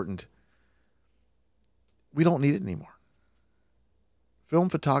important, we don't need it anymore. Film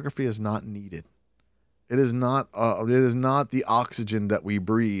photography is not needed. It is not the oxygen that we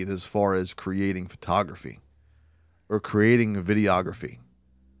breathe as far as creating photography or creating videography.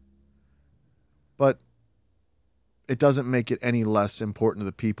 But it doesn't make it any less important to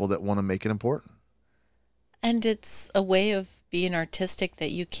the people that want to make it important. And it's a way of being artistic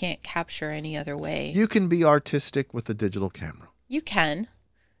that you can't capture any other way. You can be artistic with a digital camera. You can,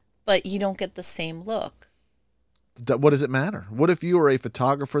 but you don't get the same look. What does it matter? What if you are a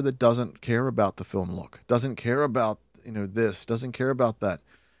photographer that doesn't care about the film look, doesn't care about, this, doesn't care about that?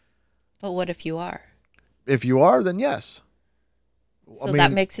 But what if you are? If you are, then yes. So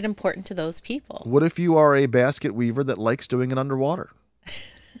that makes it important to those people. What if you are a basket weaver that likes doing it underwater?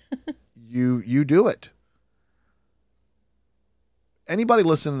 You do it. Anybody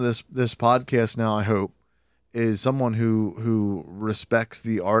listening to this podcast now, I hope, is someone who respects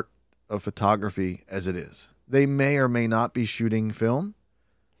the art of photography as it is. They may or may not be shooting film.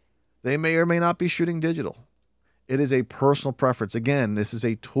 They may or may not be shooting digital. It is a personal preference. Again, this is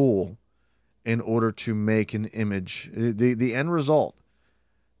a tool in order to make an image. The end result.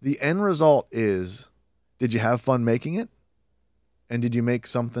 The end result is, did you have fun making it? And did you make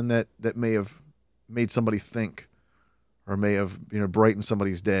something that may have made somebody think, or may have brightened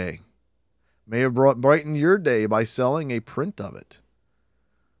somebody's day? May have brightened your day by selling a print of it.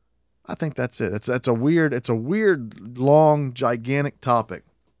 I think that's it. It's a weird, long, gigantic topic,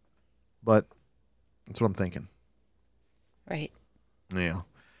 but that's what I'm thinking. Right. Yeah.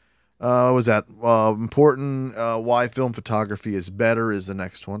 What was that? Important. Why film photography is better is the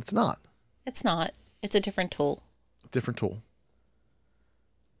next one. It's not. It's not. It's a different tool. Different tool.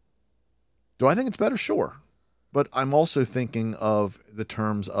 Do I think it's better? Sure. But I'm also thinking of the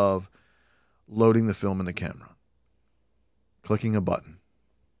terms of loading the film in the camera, clicking a button,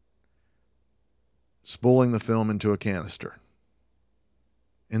 spooling the film into a canister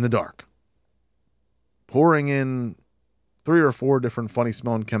in the dark, pouring in 3 or 4 different funny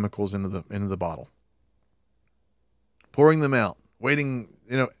smelling chemicals into the bottle, pouring them out, waiting,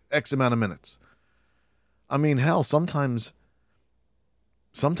 X amount of minutes. I mean, hell, sometimes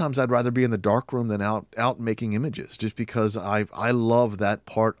I'd rather be in the dark room than out making images, just because I love that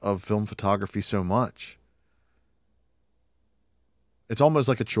part of film photography so much. It's almost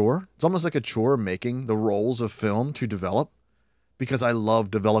like a chore. It's almost like a chore making the rolls of film to develop, because I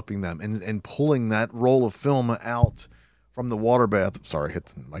love developing them and pulling that roll of film out from the water bath. Sorry, I hit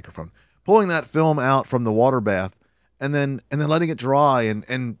the microphone. Pulling that film out from the water bath and then letting it dry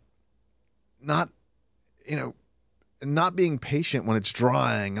and not, not being patient when it's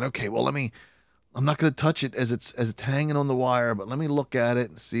drying. And okay, well, I'm not going to touch it as it's hanging on the wire, but let me look at it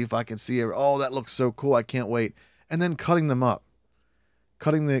and see if I can see it. Oh, that looks so cool. I can't wait. And then cutting them up.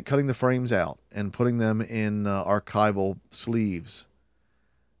 Cutting the frames out and putting them in archival sleeves,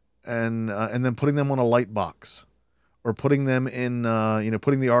 and then putting them on a light box, or putting them in,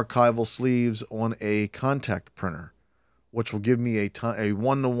 putting the archival sleeves on a contact printer, which will give me a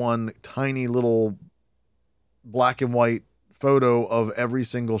one-to-one tiny little black and white photo of every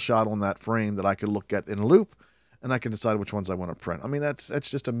single shot on that frame that I could look at in a loop, and I can decide which ones I want to print. I mean, that's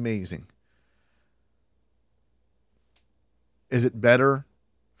just amazing. Is it better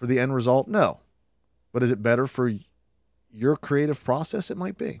for the end result? No. But is it better for your creative process? It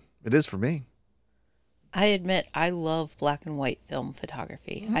might be. It is for me. I admit I love black and white film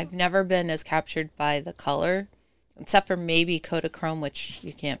photography. Mm-hmm. I've never been as captured by the color, except for maybe Kodachrome, which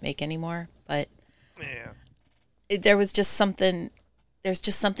you can't make anymore. But there's just something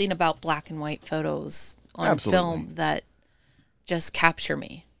about black and white photos on film that just capture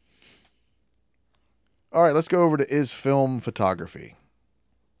me. All right, let's go over to Is Film Photography.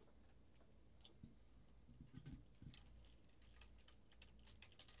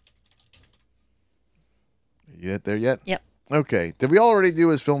 You there yet? Yep. Okay. Did we already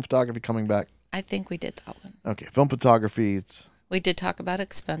do Is Film Photography coming back? I think we did that one. Okay. Film photography. We did talk about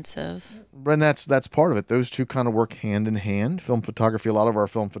expensive. And that's part of it. Those two kind of work hand in hand. Film photography, a lot of our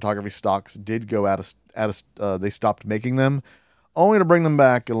film photography stocks did go they stopped making them, only to bring them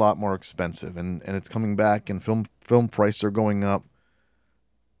back a lot more expensive. And it's coming back, and film prices are going up.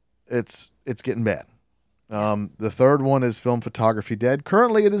 It's getting bad. The third one is Film Photography Dead.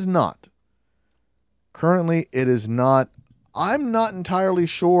 Currently, it is not. I'm not entirely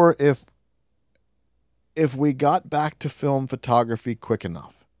sure if we got back to film photography quick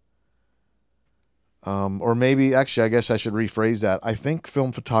enough. Or maybe, actually, I guess I should rephrase that. I think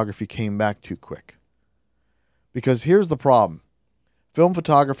film photography came back too quick. Because here's the problem. Film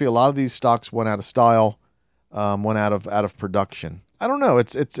photography, a lot of these stocks went out of style, went out of production. I don't know.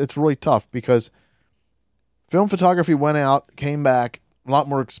 It's really tough because film photography went out, came back, a lot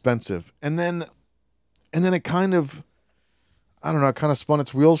more expensive. And then it kind of, I don't know, it kind of spun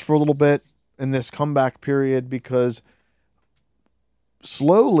its wheels for a little bit in this comeback period, because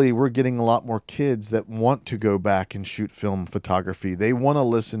slowly we're getting a lot more kids that want to go back and shoot film photography. They want to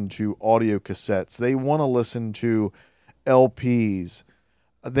listen to audio cassettes. They want to listen to LPs.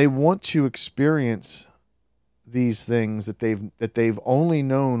 They want to experience these things that they've only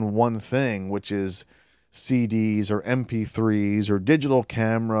known one thing, which is CDs or MP3s or digital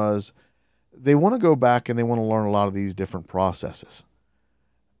cameras. They want to go back and they want to learn a lot of these different processes.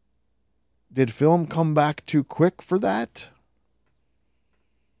 Did film come back too quick for that?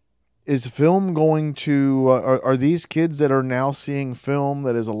 Is film going to, are these kids that are now seeing film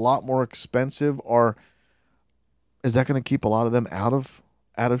that is a lot more expensive, is that going to keep a lot of them out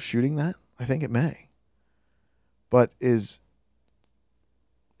of shooting that? I think it may. But is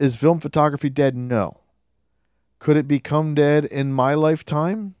film photography dead? No. Could it become dead in my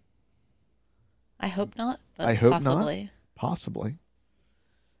lifetime? I hope not, but I hope not. Possibly.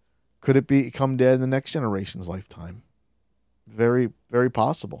 Could it become dead in the next generation's lifetime? Very, very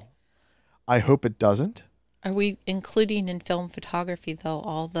possible. I hope it doesn't. Are we including in film photography, though,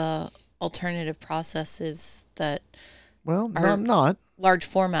 all the alternative processes that no, I'm not. Large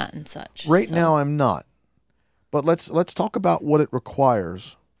format and such? Now, I'm not. But let's talk about what it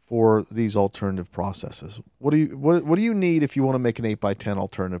requires for these alternative processes. What do you need if you want to make an 8x10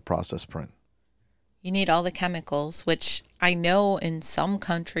 alternative process print? You need all the chemicals, which I know in some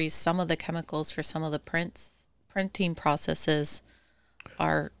countries, some of the chemicals for some of the printing processes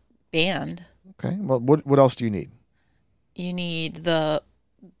are banned. Okay. Well, what else do you need? You need the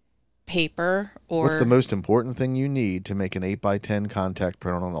paper or... What's the most important thing you need to make an 8x10 contact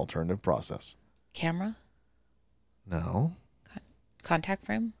print on an alternative process? Camera? No. Contact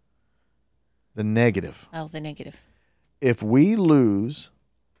frame? The negative. Oh, the negative. If we lose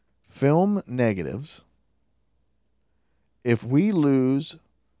film negatives, if we lose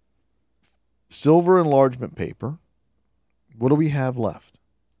silver enlargement paper, what do we have left?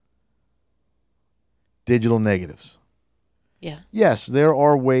 Digital negatives. Yeah. Yes, there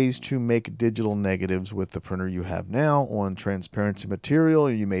are ways to make digital negatives with the printer you have now on transparency material.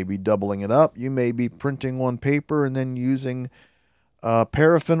 You may be doubling it up. You may be printing on paper and then using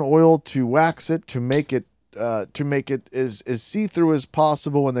paraffin oil to wax it to make it as see-through as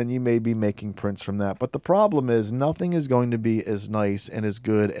possible, and then you may be making prints from that. But the problem is nothing is going to be as nice and as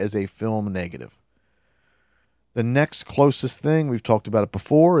good as a film negative. The next closest thing, we've talked about it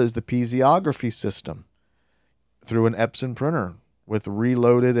before, is the piezoography system through an Epson printer with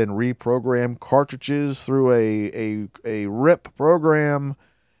reloaded and reprogrammed cartridges through a RIP program.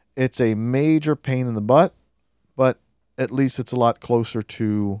 It's a major pain in the butt, but at least it's a lot closer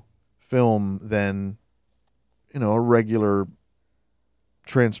to film than a regular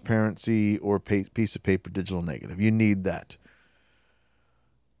transparency or piece of paper digital negative. You need that.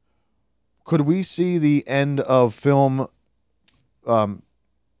 Could we see the end of film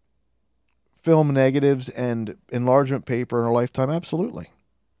negatives and enlargement paper in our lifetime? Absolutely.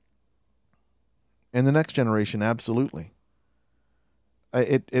 In the next generation, absolutely.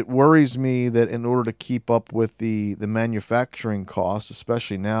 It worries me that in order to keep up with the manufacturing costs,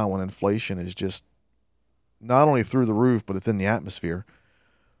 especially now when inflation is just not only through the roof, but it's in the atmosphere,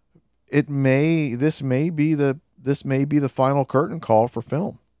 this may be the final curtain call for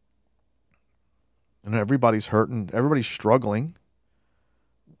film. And everybody's hurting, everybody's struggling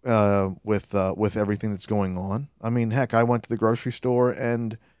with everything that's going on. I mean, heck, I went to the grocery store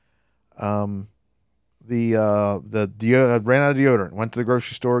and the deodorant, I ran out of deodorant. Went to the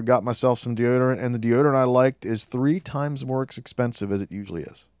grocery store, got myself some deodorant, and the deodorant I liked is 3 times more expensive as it usually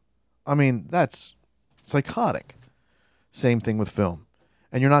is. I mean, that's psychotic. Same thing with film.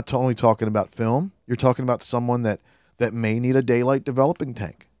 And you're not only talking about film, you're talking about someone that may need a daylight developing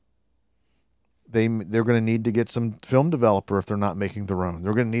tank. They're going to need to get some film developer if they're not making their own.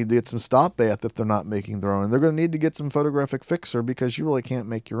 They're going to need to get some stop bath if they're not making their own. And they're going to need to get some photographic fixer because you really can't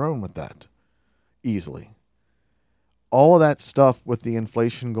make your own with that easily. All of that stuff with the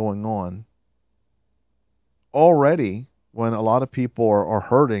inflation going on already, when a lot of people are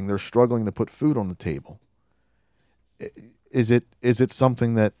hurting, they're struggling to put food on the table. Is it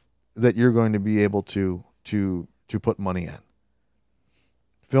something that you're going to be able to put money in?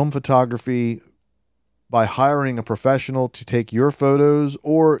 Film photography, by hiring a professional to take your photos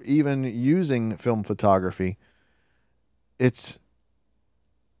or even using film photography, it's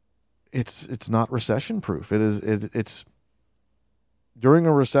not recession proof. It's during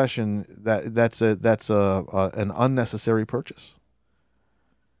a recession that's an unnecessary purchase.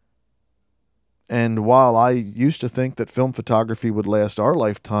 And while I used to think that film photography would last our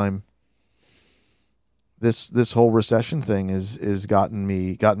lifetime, this whole recession thing is gotten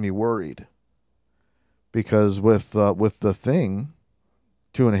me worried. Because with the thing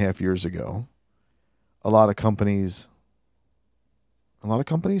 2.5 years ago, a lot of companies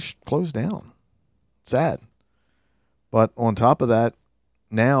closed down. Sad. But on top of that,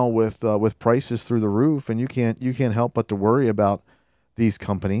 now with prices through the roof, and you can't help but to worry about these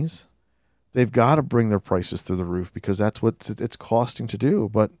companies. They've got to bring their prices through the roof because that's what it's costing to do.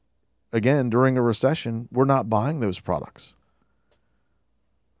 But again, during a recession, we're not buying those products.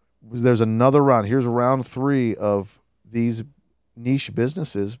 There's another round. Here's round 3 of these niche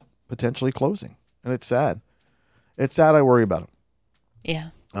businesses potentially closing. And it's sad. It's sad. I worry about it. Yeah.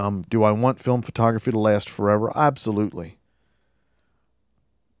 Do I want film photography to last forever? Absolutely.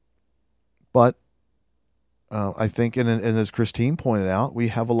 But I think, and as Christine pointed out, we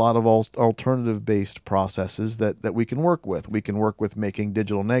have a lot of alternative-based processes that we can work with. We can work with making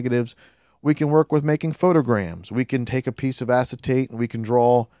digital negatives. We can work with making photograms. We can take a piece of acetate and we can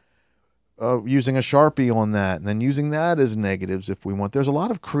draw using a Sharpie on that, and then using that as negatives if we want. There's a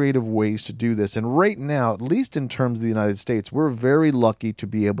lot of creative ways to do this. And right now, at least in terms of the United States, we're very lucky to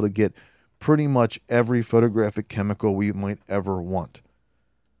be able to get pretty much every photographic chemical we might ever want.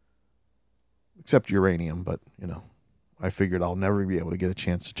 Except uranium, but, I figured I'll never be able to get a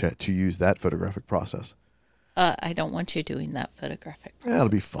chance to use that photographic process. I don't want you doing that photographic process. Yeah, it'll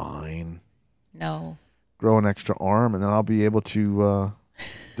be fine. No. Grow an extra arm, and then I'll be able to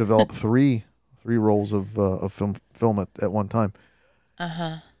develop three rolls of film at one time.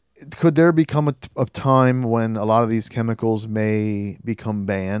 Could there become a time when a lot of these chemicals may become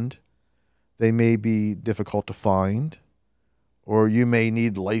banned? They may be difficult to find, or you may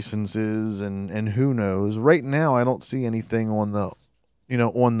need licenses, and who knows? Right now, I don't see anything on the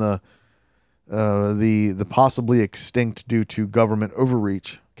possibly extinct due to government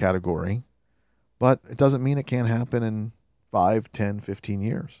overreach category, but it doesn't mean it can't happen in 5, 10, 15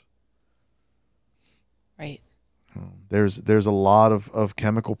 years. Right. There's a lot of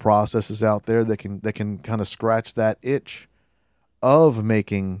chemical processes out there that can kind of scratch that itch of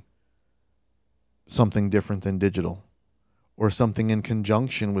making something different than digital, or something in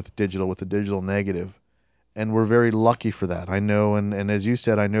conjunction with digital, with the digital negative. And we're very lucky for that. I know, and as you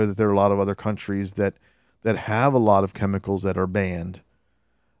said, I know that there are a lot of other countries that have a lot of chemicals that are banned.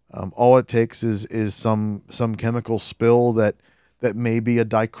 All it takes is some chemical spill that may be a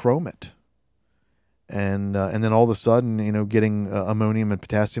dichromate, and then all of a sudden, getting ammonium and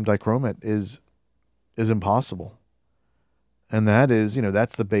potassium dichromate is impossible. And that is,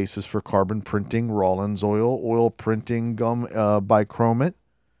 that's the basis for carbon printing, Rowland's oil printing gum bichromate,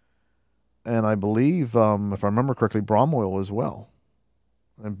 and I believe, if I remember correctly, Brom oil as well.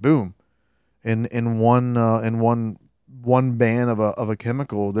 And boom, in one one ban of a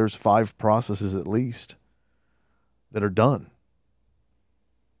chemical, there's 5 processes at least that are done.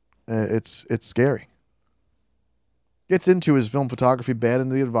 It's scary. Gets into, is film photography bad in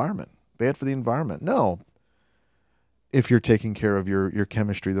the environment? Bad for the environment? No. If you're taking care of your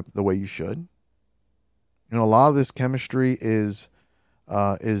chemistry the way you should. You know, a lot of this chemistry is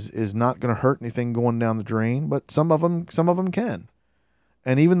not going to hurt anything going down the drain, but some of them can.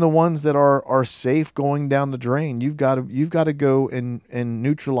 And even the ones that are safe going down the drain, you've got to go and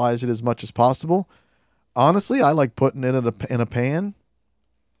neutralize it as much as possible. Honestly, I like putting it in a pan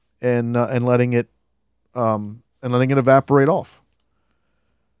and letting it evaporate off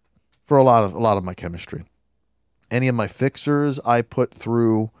for a lot of my chemistry. Any of my fixers, I put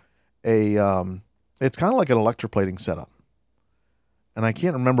through it's kind of like an electroplating setup. And I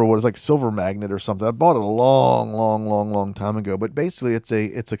can't remember what it's like, silver magnet or something. I bought it a long time ago. But basically, it's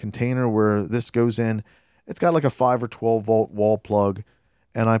a container where this goes in. It's got like a 5 or 12 volt wall plug,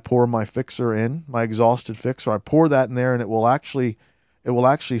 and I pour my fixer in, my exhausted fixer. I pour that in there, and it will actually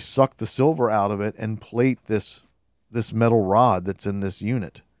suck the silver out of it and plate this metal rod that's in this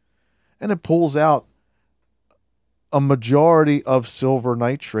unit, and it pulls out a majority of silver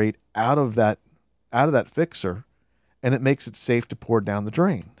nitrate out of that fixer. And it makes it safe to pour down the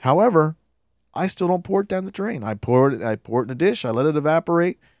drain. However, I still don't pour it down the drain. I pour it in a dish. I let it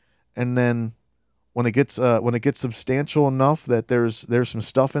evaporate, and then when it gets substantial enough that there's some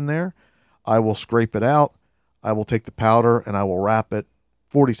stuff in there, I will scrape it out. I will take the powder and I will wrap it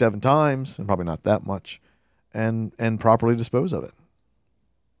 47 times, and probably not that much, and properly dispose of it.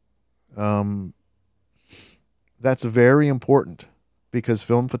 That's very important because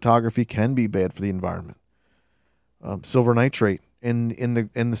film photography can be bad for the environment. Silver nitrate in the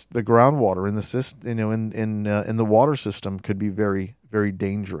groundwater, in the water system could be very, very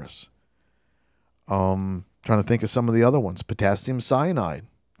dangerous. Trying to think of some of the other ones. Potassium cyanide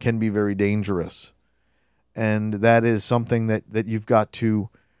can be very dangerous, and that is something that you've got to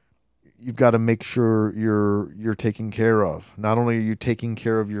make sure you're taking care of. Not only are you taking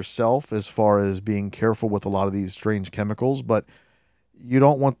care of yourself as far as being careful with a lot of these strange chemicals, but you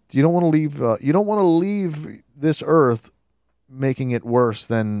don't want to leave this earth making it worse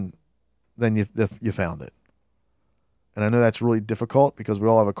than you found it. And I know that's really difficult because we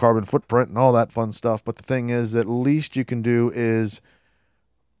all have a carbon footprint and all that fun stuff. But the thing is, that least you can do is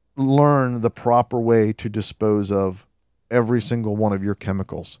learn the proper way to dispose of every single one of your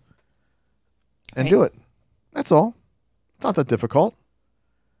chemicals and do it. That's all. It's not that difficult.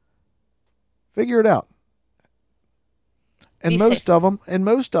 Figure it out. And most of them,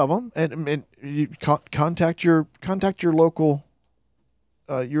 and you contact your local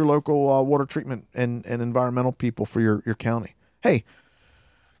water treatment and environmental people for your county. Hey,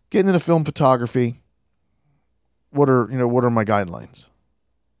 getting into film photography, what are my guidelines?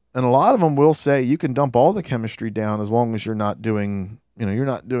 And a lot of them will say you can dump all the chemistry down as long as you're not doing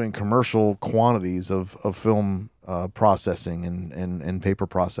commercial quantities of film processing and paper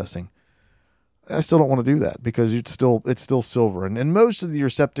processing. I still don't want to do that because it's still silver. And most of your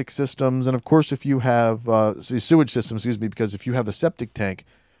septic systems, and of course if you have sewage systems, because if you have a septic tank,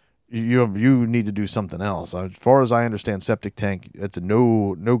 you need to do something else. As far as I understand, septic tank, it's a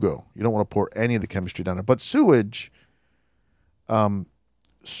no go. You don't want to pour any of the chemistry down there. But sewage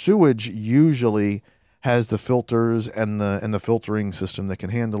usually has the filters and the filtering system that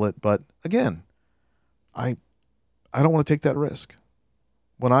can handle it. But again, I don't want to take that risk.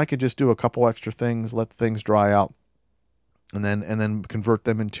 When I could just do a couple extra things, let things dry out, and then convert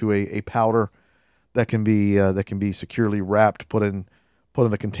them into a powder that can be securely wrapped, put in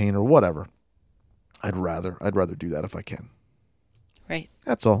a container, whatever. I'd rather do that if I can. Right.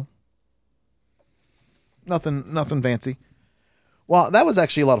 That's all. Nothing fancy. Well, that was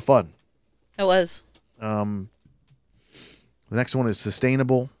actually a lot of fun. It was. The next one is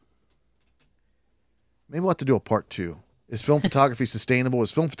sustainable. Maybe we'll have to do a part 2. Is film photography sustainable?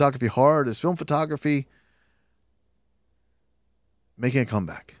 Is film photography hard? Is film photography making a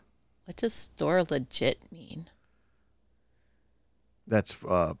comeback? What does store legit mean? That's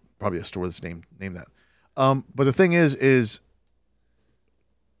probably a store that's named that. But the thing is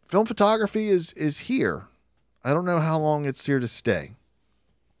film photography is here. I don't know how long it's here to stay.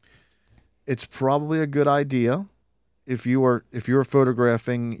 It's probably a good idea if you're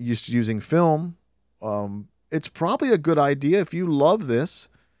photographing using film. It's probably a good idea if you love this,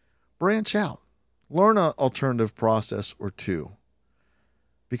 branch out, learn an alternative process or two,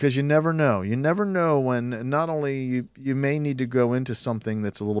 because you never know. You never know when not only you may need to go into something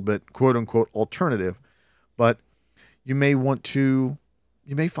that's a little bit quote unquote alternative, but you may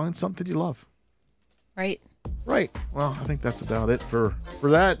find something you love. Right. Right. Well, I think that's about it for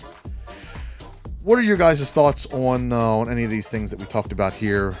that. What are your guys' thoughts on any of these things that we talked about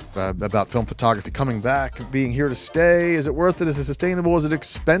here about film photography coming back, being here to stay? Is it worth it? Is it sustainable? Is it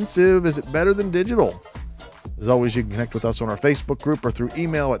expensive? Is it better than digital? As always, you can connect with us on our Facebook group or through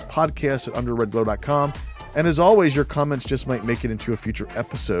email at podcast@underredglow.com. And as always, your comments just might make it into a future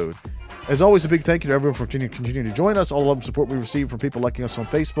episode. As always, a big thank you to everyone for continuing to join us. All the love and support we receive from people liking us on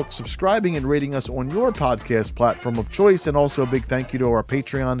Facebook, subscribing and rating us on your podcast platform of choice. And also a big thank you to our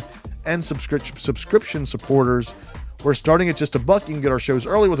Patreon and subscription supporters. We're starting at just $1. You can get our shows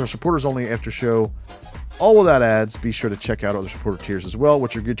early with our supporters only after show. All of that adds. Be sure to check out other supporter tiers as well,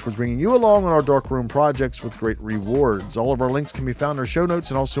 which are good towards bringing you along on our darkroom projects with great rewards. All of our links can be found in our show notes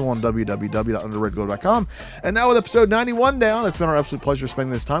and also on www.underredglow.com. And now with episode 91 down, it's been our absolute pleasure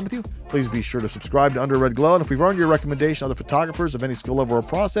spending this time with you. Please be sure to subscribe to Under Red Glow. And if we've earned your recommendation of other photographers of any skill level or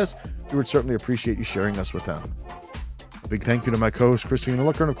process, we would certainly appreciate you sharing us with them. A big thank you to my co-host, Christina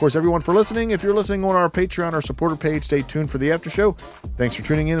Looker, and of course, everyone for listening. If you're listening on our Patreon or supporter page, stay tuned for the after show. Thanks for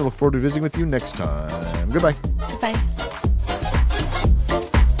tuning in and look forward to visiting with you next time. Goodbye. Bye.